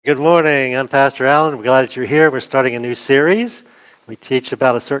Good morning. I'm Pastor Allen. We're glad that you're here. We're starting a new series. We teach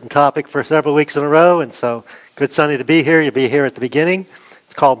about a certain topic for several weeks in a row, and so good Sunday to be here. You'll be here at the beginning.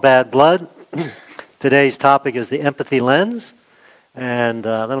 It's called Bad Blood. Today's topic is the empathy lens, and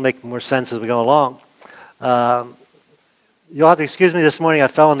that'll make more sense as we go along. You'll have to excuse me this morning. I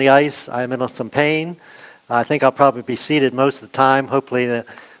fell on the ice. I'm in some pain. I think I'll probably be seated most of the time. Hopefully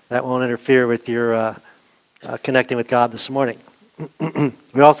that won't interfere with your connecting with God this morning.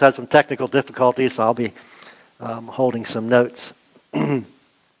 We also had some technical difficulties, so I'll be holding some notes.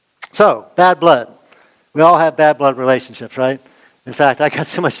 So, bad blood. We all have bad blood relationships, right? In fact, I got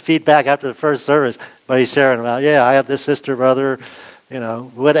so much feedback after the first service, buddies sharing about, I have this sister, brother,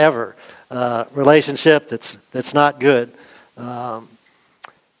 whatever relationship that's not good.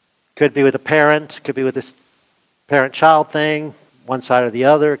 Could be with a parent, could be with this parent-child thing, one side or the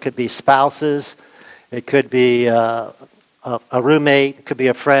other. It could be spouses. It could be a roommate, it could be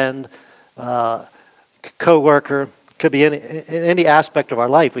a friend, co-worker, could be any aspect of our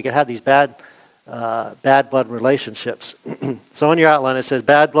life. We can have these bad blood relationships. So in your outline it says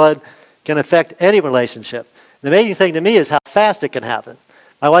bad blood can affect any relationship. The amazing thing to me is how fast it can happen.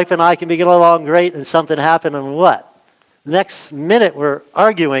 My wife and I can be getting along great and something happened and what? The next minute we're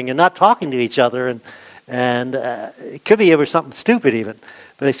arguing and not talking to each other and it could be over something stupid even.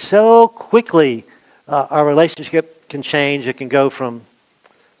 But it's so quickly our relationship can change. It can go from,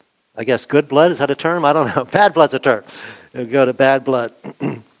 I guess, good blood, is that a term? I don't know. Bad blood's a term. It'll go to bad blood.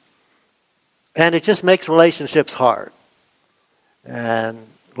 And it just makes relationships hard. And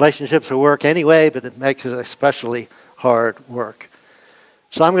relationships will work anyway, but it makes it especially hard work.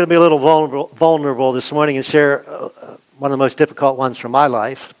 So I'm going to be a little vulnerable this morning and share one of the most difficult ones from my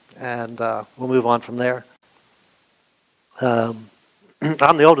life, and we'll move on from there. I'm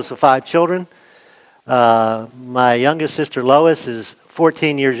the oldest of 5 children. My youngest sister Lois is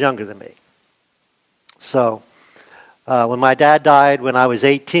 14 years younger than me. So when my dad died when I was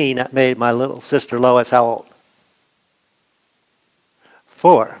 18, that made my little sister Lois how old?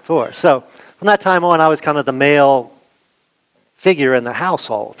 4. So from that time on, I was kind of the male figure in the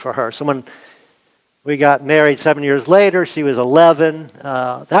household for her. So when we got married 7 years later, she was 11.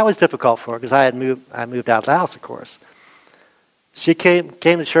 That was difficult for her because I moved out of the house, of course. She came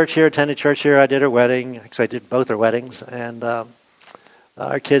to church here, attended church here. I did her wedding. Actually, I did both her weddings. And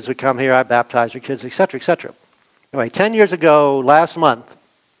our kids would come here. I baptized her kids, etc., etc. Anyway, 10 years ago, last month,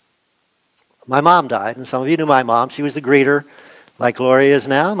 my mom died. And some of you knew my mom. She was the greeter, like Gloria is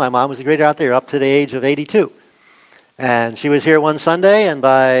now. My mom was the greeter out there up to the age of 82. And she was here one Sunday, and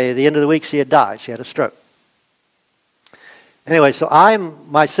by the end of the week, she had died. She had a stroke. Anyway, so I'm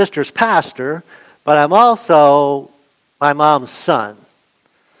my sister's pastor, but I'm also my mom's son.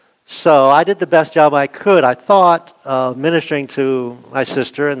 So I did the best job I could, I thought, of ministering to my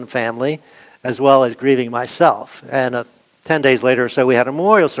sister and the family, as well as grieving myself. And 10 days later or so, we had a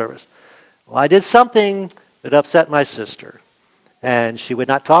memorial service. Well, I did something that upset my sister. And she would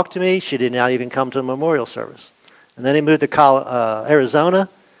not talk to me. She did not even come to the memorial service. And then they moved to Arizona,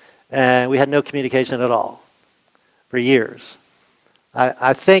 and we had no communication at all for years.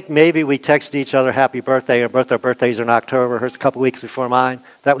 I think maybe we texted each other happy birthday, or both our birthdays are in October. Hers a couple weeks before mine.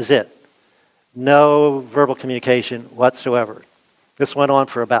 That was it. No verbal communication whatsoever. This went on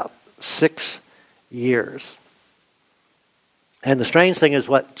for about 6 years. And the strange thing is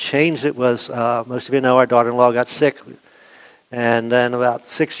what changed it was, most of you know our daughter-in-law got sick. And then about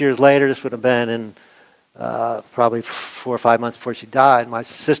 6 years later, this would have been in probably 4 or 5 months before she died, my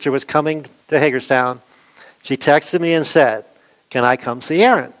sister was coming to Hagerstown. She texted me and said, "Can I come see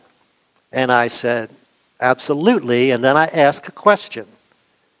Aaron?" And I said, "Absolutely." And then I asked a question.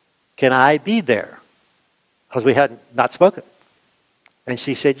 "Can I be there?" Because we had not spoken. And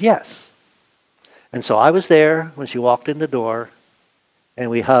she said, "Yes." And so I was there when she walked in the door, and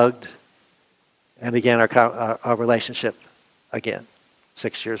we hugged and began our relationship again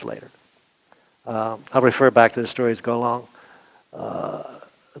 6 years later. I'll refer back to the stories as go along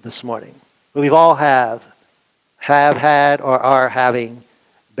this morning. But we've all have had or are having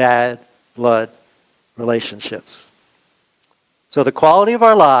bad blood relationships. So the quality of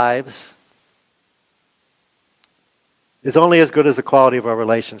our lives is only as good as the quality of our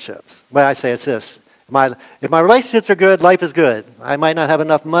relationships. When I say it's this, if my relationships are good, life is good. I might not have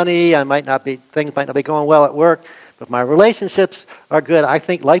enough money, things might not be going well at work, but if my relationships are good, I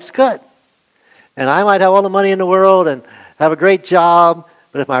think life's good. And I might have all the money in the world and have a great job,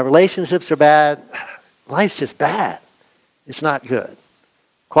 but if my relationships are bad, life's just bad. It's not good.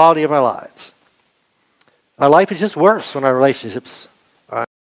 Quality of our lives. Our life is just worse when our relationships are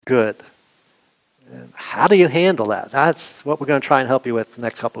good. And how do you handle that? That's what we're going to try and help you with the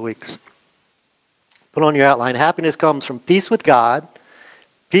next couple of weeks. Put on your outline. Happiness comes from peace with God,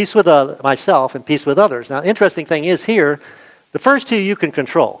 peace with myself, and peace with others. Now, the interesting thing is here, the first two you can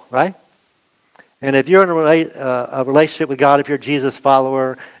control, right? And if you're in a relationship with God, if you're a Jesus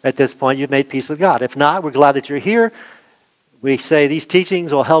follower at this point, you've made peace with God. If not, we're glad that you're here. We say these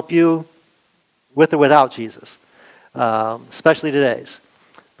teachings will help you with or without Jesus, especially today's.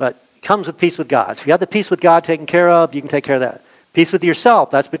 But it comes with peace with God. So if you have the peace with God taken care of, you can take care of that. Peace with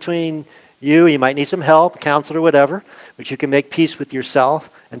yourself, that's between you. You might need some help, a counselor, whatever, but you can make peace with yourself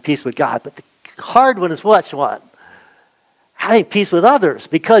and peace with God. But the hard one is which one? I think peace with others,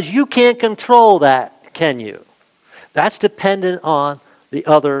 because you can't control that, can you? That's dependent on the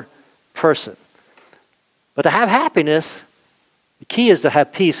other person. But to have happiness, the key is to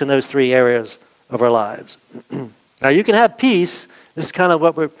have peace in those three areas of our lives. Now, you can have peace. This is kind of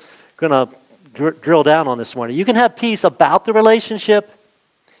what we're going to drill down on this morning. You can have peace about the relationship,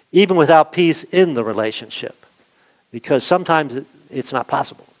 even without peace in the relationship, because sometimes it's not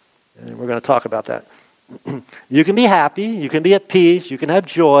possible. And we're going to talk about that. You can be happy, you can be at peace, you can have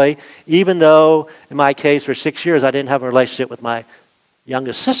joy, even though, in my case, for 6 years, I didn't have a relationship with my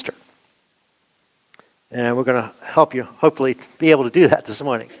youngest sister. And we're going to help you, hopefully, be able to do that this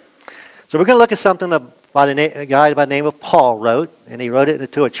morning. So we're going to look at something a guy by the name of Paul wrote, and he wrote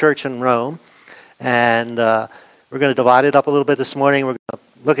it to a church in Rome. And we're going to divide it up a little bit this morning. We're going to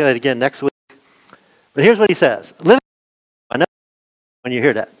look at it again next week. But here's what he says. I know when you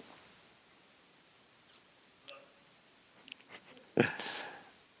hear that.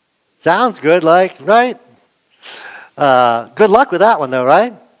 Sounds good, right? Good luck with that one, though,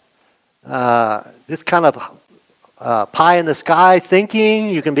 right? This kind of pie in the sky thinking,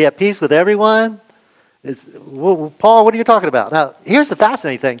 you can be at peace with everyone. Paul, what are you talking about? Now, here's the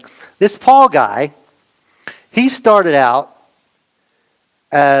fascinating thing. This Paul guy, he started out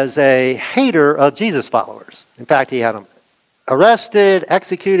as a hater of Jesus followers. In fact, he had them arrested,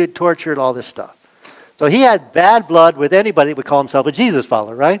 executed, tortured, all this stuff. So he had bad blood with anybody that would call himself a Jesus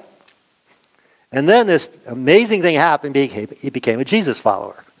follower, right? And then this amazing thing happened. He became a Jesus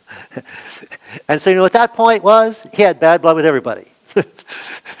follower. And so you know what that point was? He had bad blood with everybody.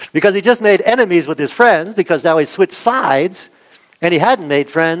 Because he just made enemies with his friends, because now he switched sides, and he hadn't made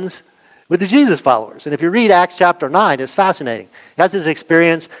friends with the Jesus followers. And if you read Acts chapter 9, it's fascinating. He has this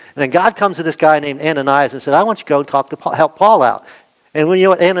experience, and then God comes to this guy named Ananias and said, I want you to go and talk to Paul, help Paul out. And when you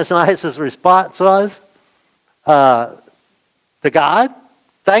know what Ananias' response was? To God,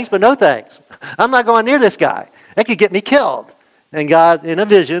 thanks, but no thanks. I'm not going near this guy. That could get me killed. And God, in a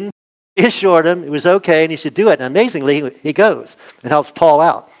vision, assured him it was okay and he should do it. And amazingly, he goes and helps Paul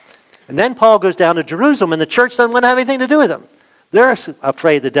out. And then Paul goes down to Jerusalem, and the church doesn't want to have anything to do with him. They're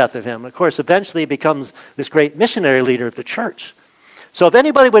afraid of the death of him. Of course, eventually he becomes this great missionary leader of the church. So if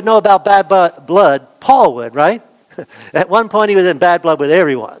anybody would know about bad blood, Paul would, right? At one point he was in bad blood with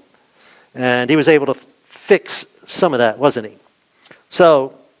everyone. And he was able to fix some of that, wasn't he?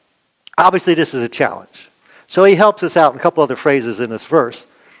 So, obviously this is a challenge. So he helps us out in a couple other phrases in this verse,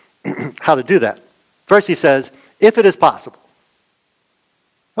 how to do that. First he says, if it is possible.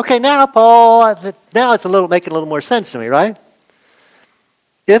 Okay, now Paul, now it's making a little more sense to me, right?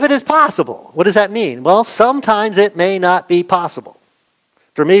 If it is possible, what does that mean? Well, sometimes it may not be possible.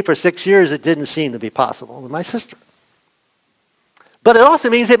 For me, for 6 years, it didn't seem to be possible with my sister. But it also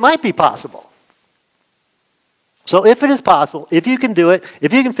means it might be possible. So if it is possible, if you can do it,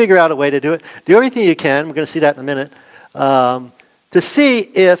 if you can figure out a way to do it, do everything you can, we're going to see that in a minute, to see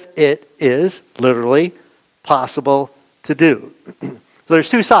if it is literally possible to do. So there's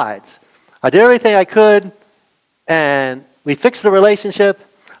two sides. I did everything I could, and we fixed the relationship,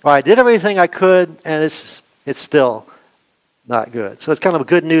 or I did everything I could, and it's still not good. So it's kind of a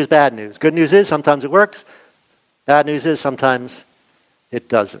good news, bad news. Good news is sometimes it works. Bad news is sometimes it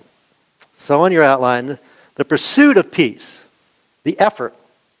doesn't. So on your outline, the pursuit of peace, the effort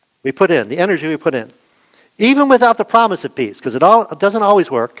we put in, the energy we put in, even without the promise of peace, because it doesn't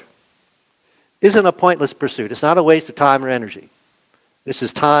always work, isn't a pointless pursuit. It's not a waste of time or energy. This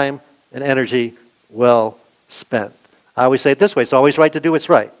is time and energy well spent. I always say it this way, it's always right to do what's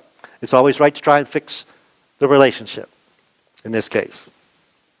right. It's always right to try and fix the relationship, in this case.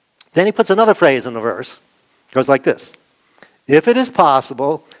 Then he puts another phrase in the verse. It goes like this. If it is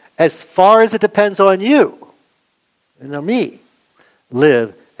possible, as far as it depends on you and on me,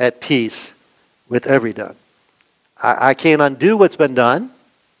 live at peace with every done. I can't undo what's been done,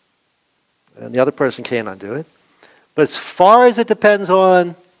 and the other person can't undo it. But as far as it depends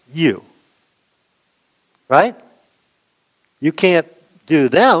on you, right? You can't do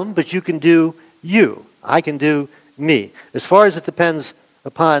them, but you can do you. I can do me. As far as it depends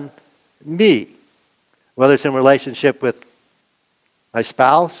upon me, whether it's in relationship with my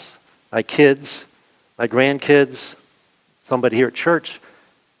spouse, my kids, my grandkids, somebody here at church,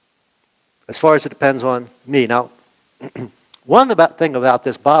 as far as it depends on me. Now, one thing about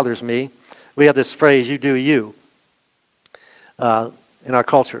this bothers me. We have this phrase, you do you, in our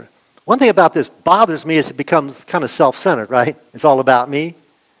culture. One thing about this bothers me is it becomes kind of self-centered, right? It's all about me.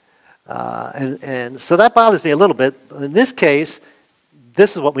 And so that bothers me a little bit. In this case,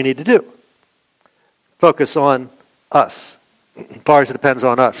 this is what we need to do. Focus on us, as far as it depends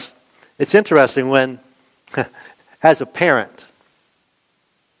on us. It's interesting when, as a parent,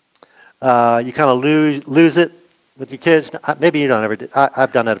 you kind of lose it with your kids. Maybe you don't ever do.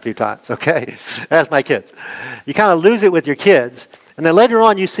 I've done that a few times, okay? As my kids. You kind of lose it with your kids, and then later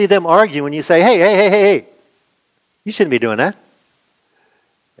on you see them argue, and you say, hey, you shouldn't be doing that.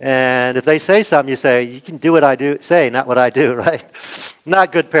 And if they say something, you say, you can do what I do, say, not what I do, right?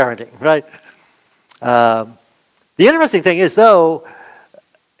 Not good parenting, right? The interesting thing is, though,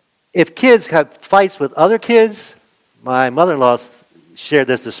 if kids have fights with other kids, my mother-in-law shared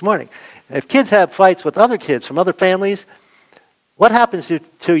this morning. If kids have fights with other kids from other families, what happens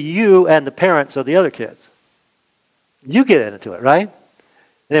to you and the parents of the other kids? You get into it, right? And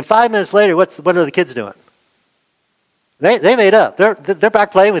then 5 minutes later, what are the kids doing? They made up. They're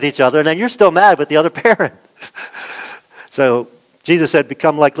back playing with each other, and then you're still mad with the other parent. So Jesus said,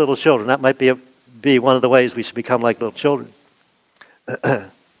 become like little children. That might be one of the ways we should become like little children.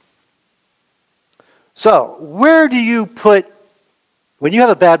 So, where do you put, when you have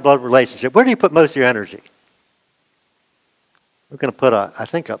a bad blood relationship, where do you put most of your energy? We're going to put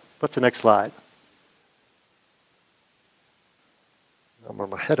what's the next slide?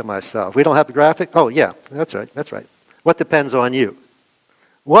 I'm ahead of myself. We don't have the graphic? Oh, yeah, that's right. What depends on you?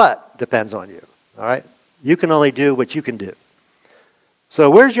 What depends on you? All right? You can only do what you can do. So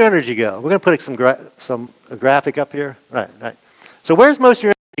where's your energy go? We're going to put a graphic up here. Right. So where's most of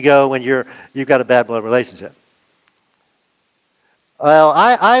your energy go when you've got a bad blood relationship? Well,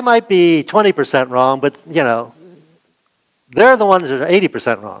 I might be 20% wrong, but, they're the ones that are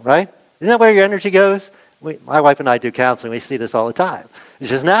 80% wrong, right? Isn't that where your energy goes? My wife and I do counseling. We see this all the time.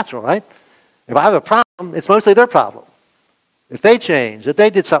 It's just natural, right? If I have a problem, it's mostly their problem. If they change, if they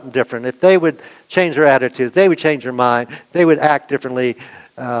did something different, if they would change their attitude, if they would change their mind, they would act differently,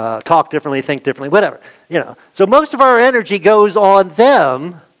 talk differently, think differently, whatever. So most of our energy goes on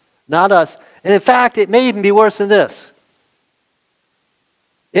them, not us. And in fact, it may even be worse than this.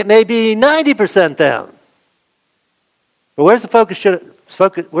 It may be 90% them. But where's the focus?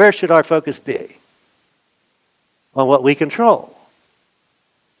 Where should our focus be? On what we control.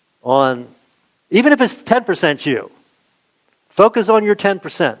 On, even if it's 10% you. Focus on your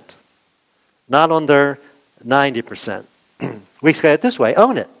 10%, not on their 90%. We say it this way,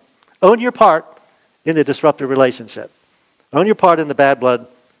 own it. Own your part in the disruptive relationship. Own your part in the bad blood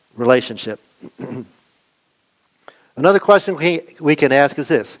relationship. Another question we can ask is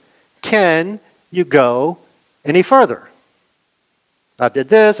this. Can you go any further? I did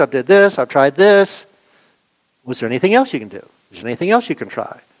this, I've tried this. Was there anything else you can do? Is there anything else you can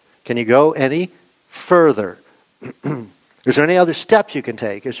try? Can you go any further? Is there any other steps you can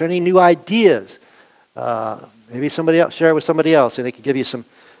take? Is there any new ideas? Maybe somebody else, share it with somebody else, and they can give you some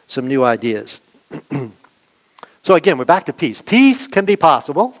new ideas. So again, we're back to peace. Peace can be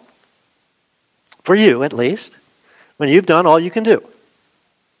possible, for you at least, when you've done all you can do.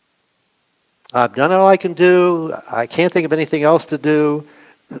 I've done all I can do. I can't think of anything else to do.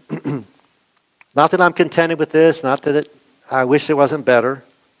 Not that I'm contented with this, not that I wish it wasn't better.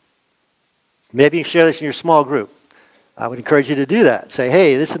 Maybe you share this in your small group. I would encourage you to do that. Say,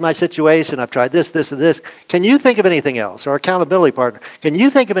 hey, this is my situation. I've tried this, this, and this. Can you think of anything else? Or accountability partner, can you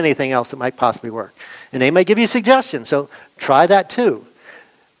think of anything else that might possibly work? And they may give you suggestions, so try that too.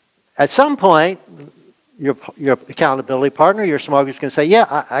 At some point, your accountability partner, your small group is going to say,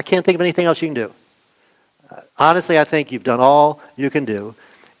 yeah, I can't think of anything else you can do. Honestly, I think you've done all you can do.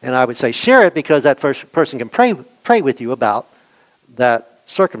 And I would say share it because that first person can pray with you about that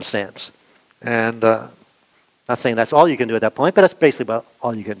circumstance. And not saying that's all you can do at that point, but that's basically about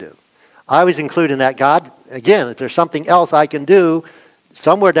all you can do. I always include in that, God, again, if there's something else I can do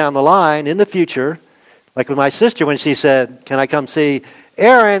somewhere down the line in the future, like with my sister when she said, can I come see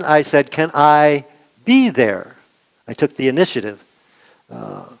Aaron? I said, can I be there? I took the initiative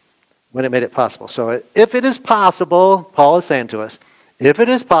when it made it possible. So if it is possible, Paul is saying to us, if it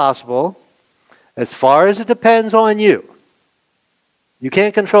is possible, as far as it depends on you, you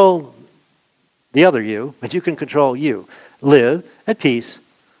can't control the other you, but you can control you. Live at peace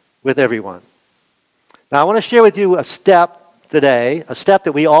with everyone. Now, I want to share with you a step today, a step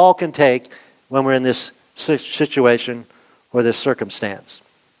that we all can take when we're in this situation or this circumstance.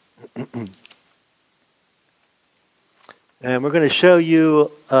 And we're going to show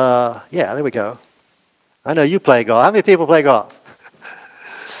you, there we go. I know you play golf. How many people play golf?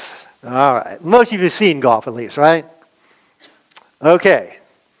 All right. Most of you have seen golf at least, right? Okay.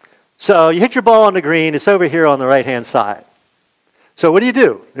 So you hit your ball on the green. It's over here on the right-hand side. So what do you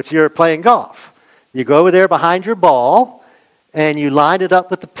do if you're playing golf? You go over there behind your ball, and you line it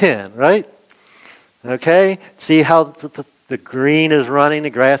up with the pin, right? Okay? See how the green is running, the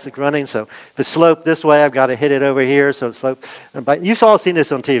grass is running. So if it's sloped this way, I've got to hit it over here. So it's sloped. You've all seen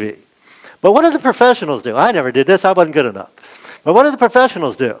this on TV. But what do the professionals do? I never did this. I wasn't good enough. But what do the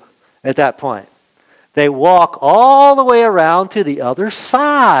professionals do at that point? They walk all the way around to the other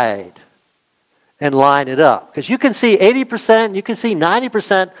side and line it up. Because you can see 80%, you can see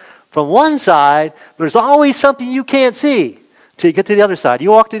 90% from one side, but there's always something you can't see till you get to the other side.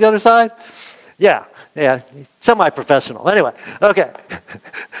 You walk to the other side? Yeah, semi-professional. Anyway, okay.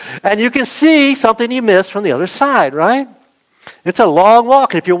 And you can see something you missed from the other side, right? It's a long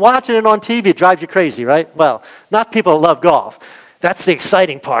walk, and if you're watching it on TV, it drives you crazy, right? Well, not people that love golf. That's the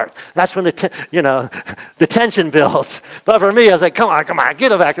exciting part. That's when the tension builds. But for me, I was like, come on,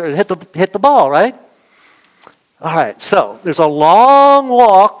 get it back there and hit the ball, right? All right, so there's a long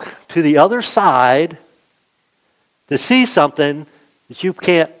walk to the other side to see something that you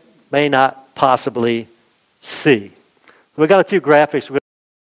may not possibly see. We've got a few graphics.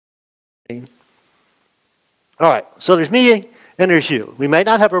 All right, so there's me and there's you. We may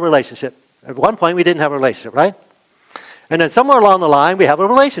not have a relationship. At one point, we didn't have a relationship, right? And then somewhere along the line, we have a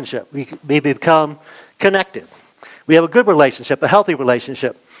relationship. We become connected. We have a good relationship, a healthy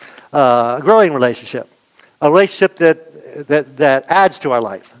relationship, a growing relationship, a relationship that adds to our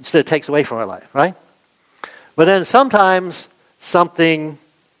life instead of takes away from our life, right? But then sometimes something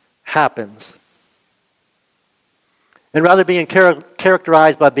happens. And rather being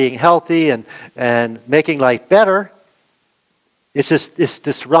characterized by being healthy and making life better, it's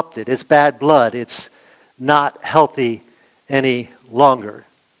disrupted. It's bad blood. It's not healthy any longer.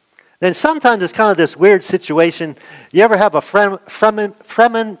 Then sometimes it's kind of this weird situation. You ever have a frenemy?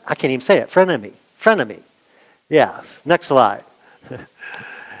 Yeah, next slide.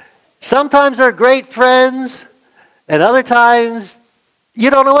 Sometimes they're great friends, and other times you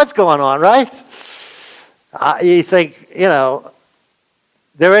don't know what's going on, right? You think,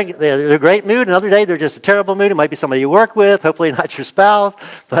 they're in a great mood. Another day, they're just a terrible mood. It might be somebody you work with, hopefully not your spouse.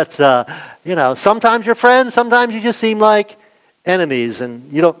 But, sometimes you're friends. Sometimes you just seem like enemies,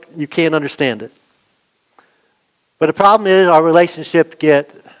 and you can't understand it. But the problem is our relationships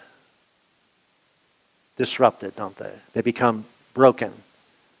get disrupted, don't they? They become broken.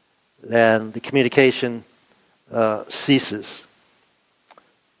 And the communication ceases.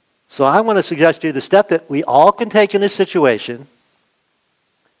 So I want to suggest to you the step that we all can take in this situation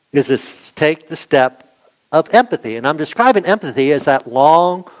is to take the step of empathy. And I'm describing empathy as that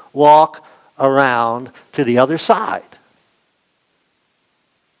long walk around to the other side.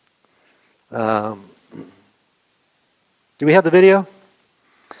 Do we have the video?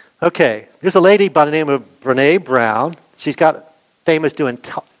 Okay. There's a lady by the name of Brene Brown. She's got famous doing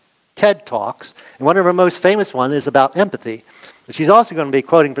TED Talks. And one of her most famous ones is about empathy. But she's also going to be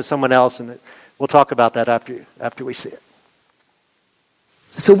quoting for someone else, and we'll talk about that after we see it.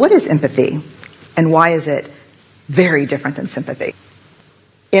 So what is empathy, and why is it very different than sympathy?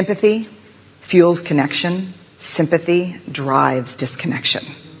 Empathy fuels connection. Sympathy drives disconnection.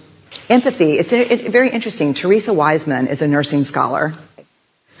 Empathy, it's very interesting. Teresa Wiseman is a nursing scholar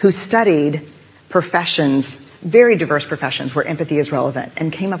who studied professions, very diverse professions where empathy is relevant,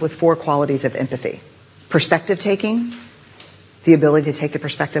 and came up with 4 qualities of empathy. Perspective taking, the ability to take the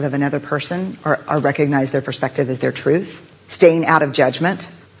perspective of another person or recognize their perspective as their truth. Staying out of judgment,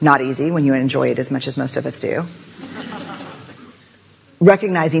 not easy when you enjoy it as much as most of us do.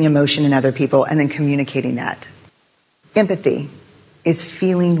 Recognizing emotion in other people and then communicating that. Empathy is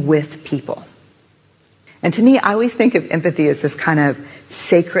feeling with people. And to me, I always think of empathy as this kind of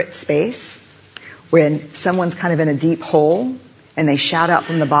sacred space when someone's kind of in a deep hole and they shout out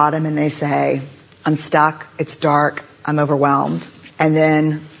from the bottom and they say, I'm stuck, it's dark, I'm overwhelmed. And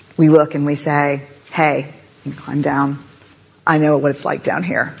then we look and we say, hey, you climb down. I know what it's like down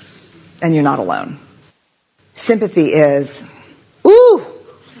here. And you're not alone. Sympathy is, ooh,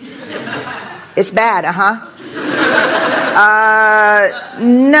 it's bad,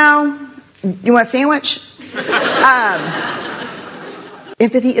 no. You want a sandwich?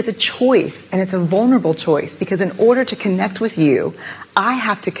 Empathy is a choice, and it's a vulnerable choice, because in order to connect with you, I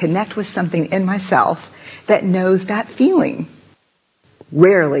have to connect with something in myself that knows that feeling.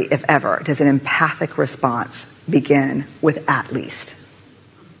 Rarely, if ever, does an empathic response begin with "at least."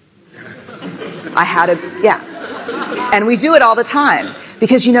 And we do it all the time.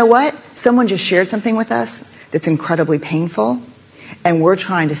 Because you know what? Someone just shared something with us that's incredibly painful, and we're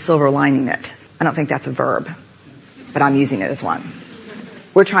trying to silver lining it. I don't think that's a verb, but I'm using it as one.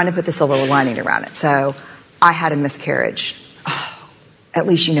 We're trying to put the silver lining around it. So, I had a miscarriage. Oh, at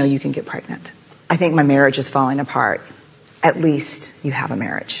least you know you can get pregnant. I think my marriage is falling apart. At least you have a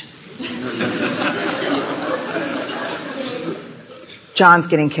marriage. John's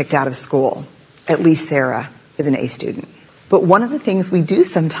getting kicked out of school. At least Sarah is an A student. But one of the things we do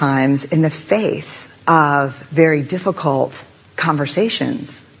sometimes in the face of very difficult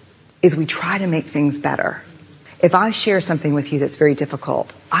conversations is we try to make things better. If I share something with you that's very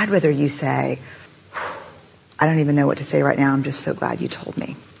difficult, I'd rather you say, "I don't even know what to say right now. I'm just so glad you told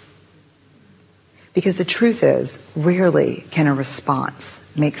me." Because the truth is, rarely can a response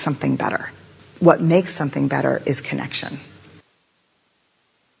make something better. What makes something better is connection.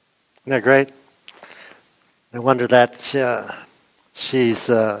 Isn't that great? No wonder that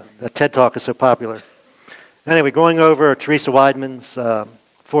that TED Talk is so popular. Anyway, going over Teresa Weidman's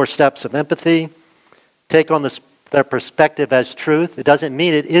 4 steps of empathy. Take on their perspective as truth. It doesn't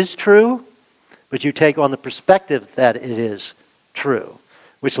mean it is true, but you take on the perspective that it is true.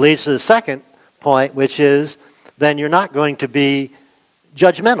 Which leads to the second point, which is then you're not going to be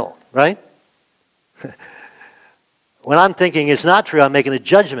judgmental, right? When I'm thinking it's not true, I'm making a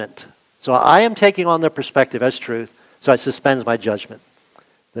judgment. So I am taking on their perspective as truth, so I suspend my judgment.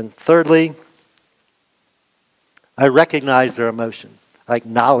 Then thirdly, I recognize their emotion. I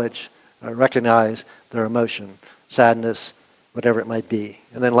acknowledge, I recognize their emotion, sadness, whatever it might be.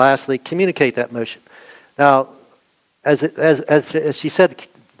 And then lastly, communicate that emotion. Now, as she said,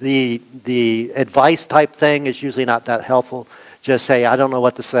 the advice type thing is usually not that helpful. Just say, "I don't know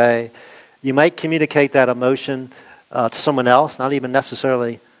what to say." You might communicate that emotion to someone else, not even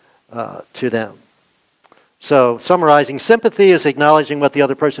necessarily to them. So, summarizing, sympathy is acknowledging what the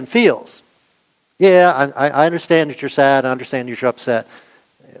other person feels. Yeah, I understand that you're sad. I understand that you're upset.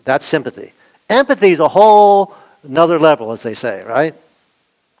 That's sympathy. Empathy is a whole another level, as they say, right?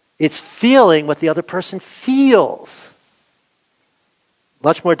 It's feeling what the other person feels.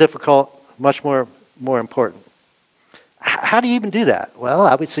 Much more difficult, much more important. How do you even do that? Well,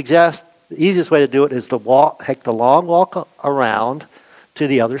 I would suggest the easiest way to do it is to take the long walk around to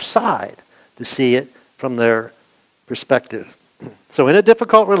the other side to see it from their perspective. So in a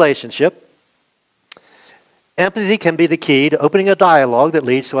difficult relationship, empathy can be the key to opening a dialogue that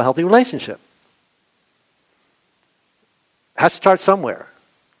leads to a healthy relationship. It has to start somewhere.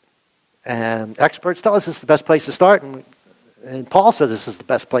 And experts tell us this is the best place to start, and Paul says this is the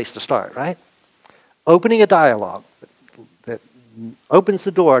best place to start, right? Opening a dialogue that opens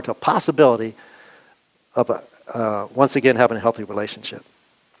the door to a possibility of, once again, having a healthy relationship.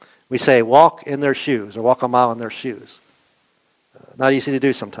 We say, walk in their shoes, or walk a mile in their shoes. Not easy to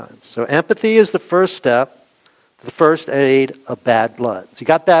do sometimes. So empathy is the first step, the first aid of bad blood. So you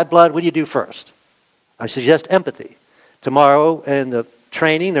got bad blood, what do you do first? I suggest empathy. Tomorrow in the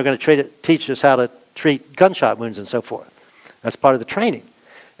training, they're going to teach us how to treat gunshot wounds and so forth. That's part of the training.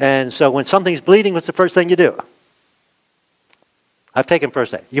 And so when something's bleeding, what's the first thing you do? I've taken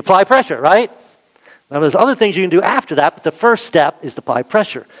first aid. You apply pressure, right? Now there's other things you can do after that, but the first step is to apply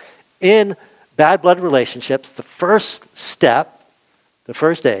pressure. In bad blood relationships, the first step, the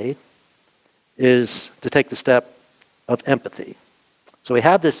first aid, is to take the step of empathy. So we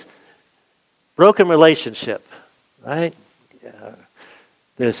have this broken relationship, right?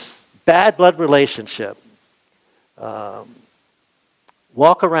 This bad blood relationship.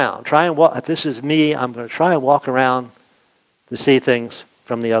 Walk around. Try and walk. If this is me, I'm going to try and walk around to see things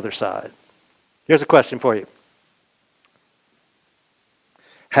from the other side. Here's a question for you.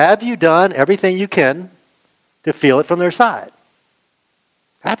 Have you done everything you can to feel it from their side?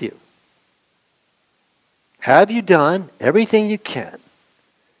 Have you? Have you done everything you can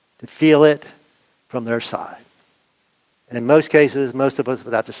to feel it from their side? In most cases, most of us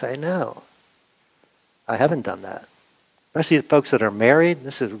would have to say, no, I haven't done that. Especially the folks that are married,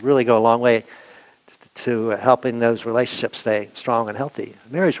 this would really go a long way to helping those relationships stay strong and healthy,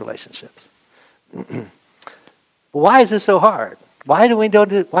 marriage relationships. Why is this so hard? Why don't we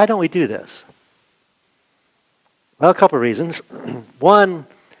do this? Well, a couple of reasons. One,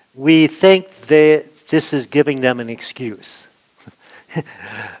 we think that this is giving them an excuse.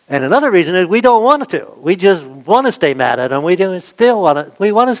 And another reason is we don't want to. We just want to stay mad at them. We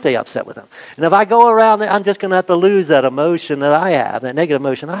want to stay upset with them. And if I go around, I'm just going to have to lose that emotion that I have, that negative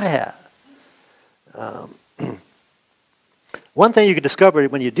emotion I have. One thing you can discover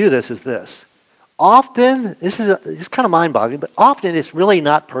when you do this is this. Often, this is kind of mind-boggling, but often it's really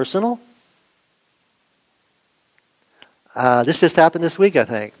not personal. This just happened this week, I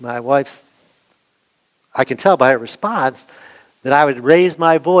think. I can tell by her response that I would raise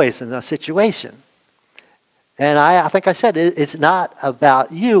my voice in a situation. And I think I said, it's not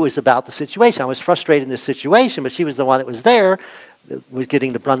about you, it's about the situation. I was frustrated in this situation, but she was the one that was there, that was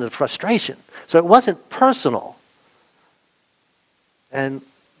getting the brunt of the frustration. So it wasn't personal. And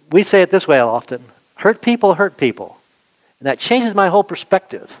we say it this way often, hurt people hurt people. And that changes my whole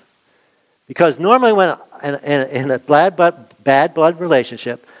perspective. Because normally when in a bad blood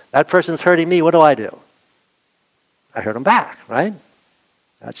relationship, that person's hurting me, what do? I hurt them back, right?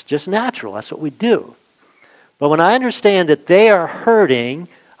 That's just natural. That's what we do. But when I understand that they are hurting,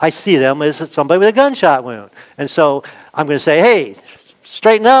 I see them as somebody with a gunshot wound. And so I'm going to say, hey,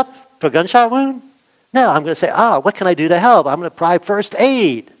 straighten up for a gunshot wound? No, I'm going to say, what can I do to help? I'm going to provide first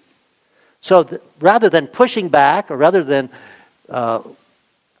aid. So rather than pushing back or rather than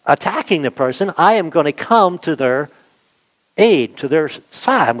attacking the person, I am going to come to their aid, to their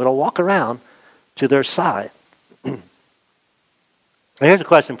side. I'm going to walk around to their side. Here's a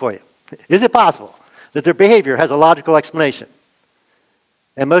question for you. Is it possible that their behavior has a logical explanation?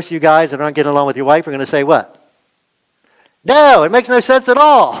 And most of you guys that aren't getting along with your wife are going to say what? No, it makes no sense at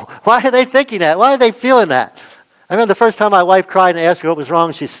all. Why are they thinking that? Why are they feeling that? I remember the first time my wife cried and asked me what was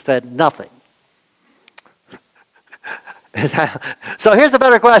wrong, she said nothing. So here's a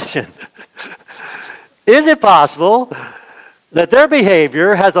better question. Is it possible that their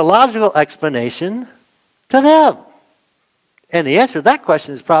behavior has a logical explanation to them? And the answer to that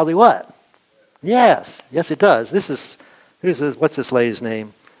question is probably what? Yes. Yes, it does. What's this lady's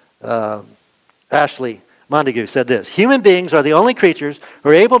name? Ashley Montague said this. Human beings are the only creatures who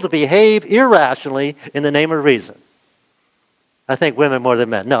are able to behave irrationally in the name of reason. I think women more than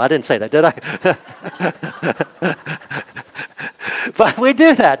men. No, I didn't say that, did I? But we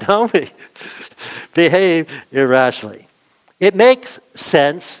do that, don't we? Behave irrationally. It makes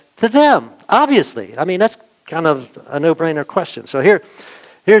sense to them, obviously. I mean, that's kind of a no-brainer question. So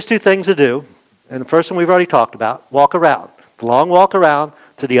here's two things to do. And the first one we've already talked about, walk around. Long walk around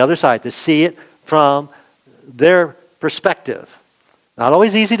to the other side to see it from their perspective. Not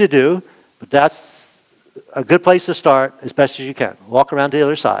always easy to do, but that's a good place to start as best as you can. Walk around to the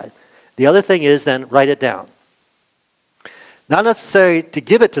other side. The other thing is then write it down. Not necessarily to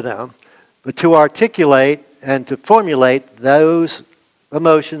give it to them, but to articulate and to formulate those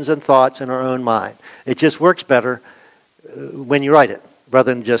emotions and thoughts in our own mind. It just works better when you write it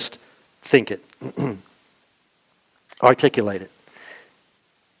rather than just think it. Articulate it.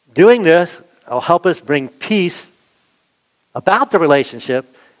 Doing this will help us bring peace about the relationship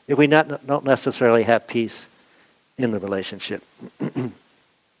if we don't necessarily have peace in the relationship.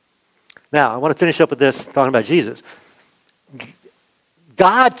 Now, I want to finish up with this, talking about Jesus.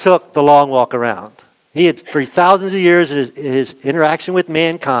 God took the long walk around. He had, for thousands of years, his interaction with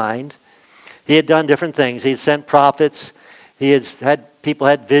mankind, he had done different things. He had sent prophets. He had people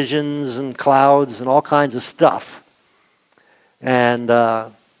had visions and clouds and all kinds of stuff. And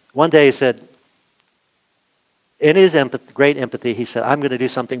one day he said, in his great empathy, he said, I'm going to do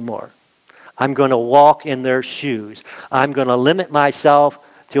something more. I'm going to walk in their shoes. I'm going to limit myself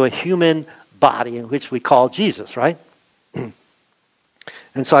to a human body, in which we call Jesus, right?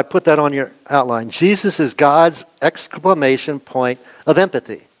 And so I put that on your outline. Jesus is God's exclamation point of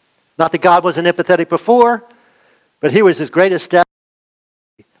empathy. Not that God wasn't empathetic before, but he was his greatest step,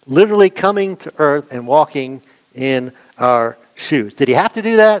 literally coming to earth and walking in our shoes. Did he have to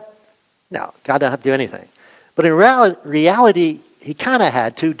do that? No, God didn't have to do anything. But in reality, he kind of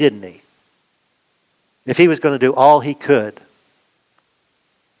had to, didn't he? If he was going to do all he could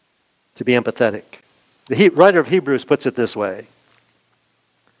to be empathetic. The writer of Hebrews puts it this way.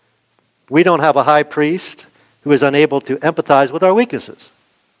 We don't have a high priest who is unable to empathize with our weaknesses.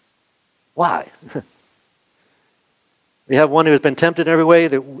 Why? We have one who has been tempted in every way,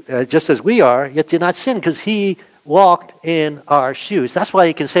 that, just as we are, yet did not sin, because he walked in our shoes. That's why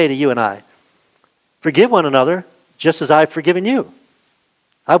he can say to you and I, forgive one another just as I've forgiven you.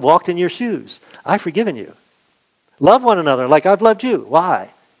 I've walked in your shoes. I've forgiven you. Love one another like I've loved you.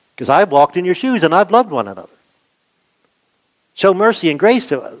 Why? Because I've walked in your shoes and I've loved one another. Show mercy and grace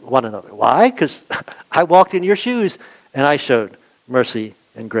to one another. Why? Because I walked in your shoes and I showed mercy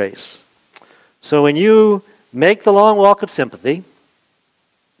and grace. So when you make the long walk of sympathy,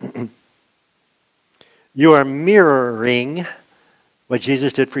 you are mirroring what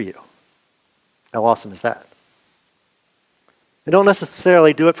Jesus did for you. How awesome is that? You don't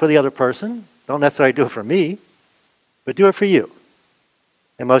necessarily do it for the other person. Don't necessarily do it for me. but do it for you.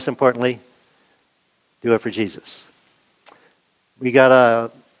 And most importantly, do it for Jesus. We got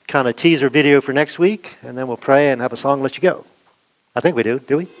a kind of teaser video for next week, and then we'll pray and have a song and let you go. I think we do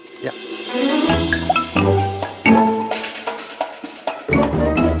we? Yeah.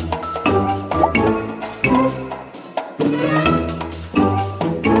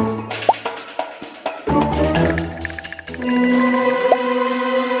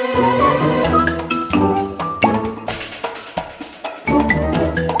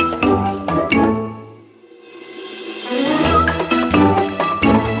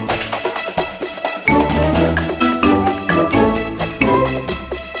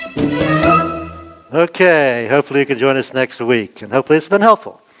 Okay, hopefully you can join us next week, and hopefully it's been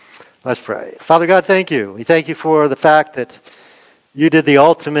helpful. Let's pray. Father God, thank you. We thank you for the fact that you did the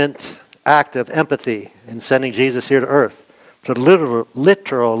ultimate act of empathy in sending Jesus here to earth to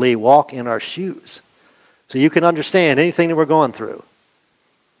literally walk in our shoes so you can understand anything that we're going through.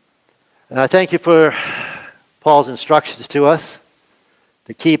 And I thank you for Paul's instructions to us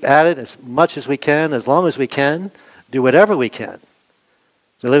to keep at it as much as we can, as long as we can, do whatever we can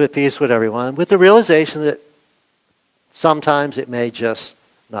to live at peace with everyone, with the realization that sometimes it may just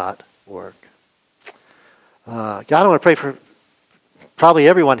not work. God, I want to pray for probably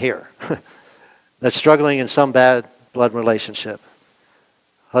everyone here that's struggling in some bad blood relationship.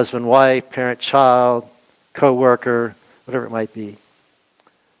 Husband, wife, parent, child, co-worker, whatever it might be.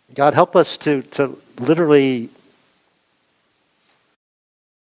 God, help us to literally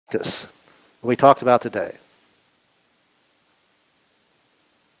practice what we talked about today.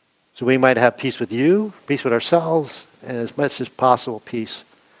 So we might have peace with you, peace with ourselves, and as much as possible, peace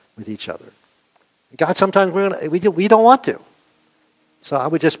with each other. God, sometimes we don't want to. So I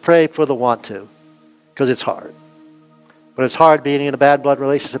would just pray for the want to, because it's hard. But it's hard being in a bad blood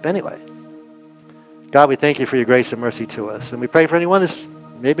relationship anyway. God, we thank you for your grace and mercy to us. And we pray for anyone that's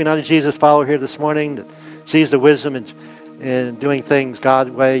maybe not a Jesus follower here this morning that sees the wisdom in doing things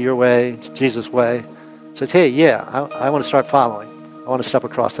God's way, your way, Jesus' way. Says, hey, yeah, I want to start following. I want to step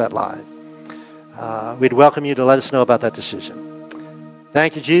across that line. We'd welcome you to let us know about that decision.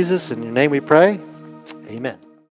 Thank you, Jesus. In your name we pray. Amen.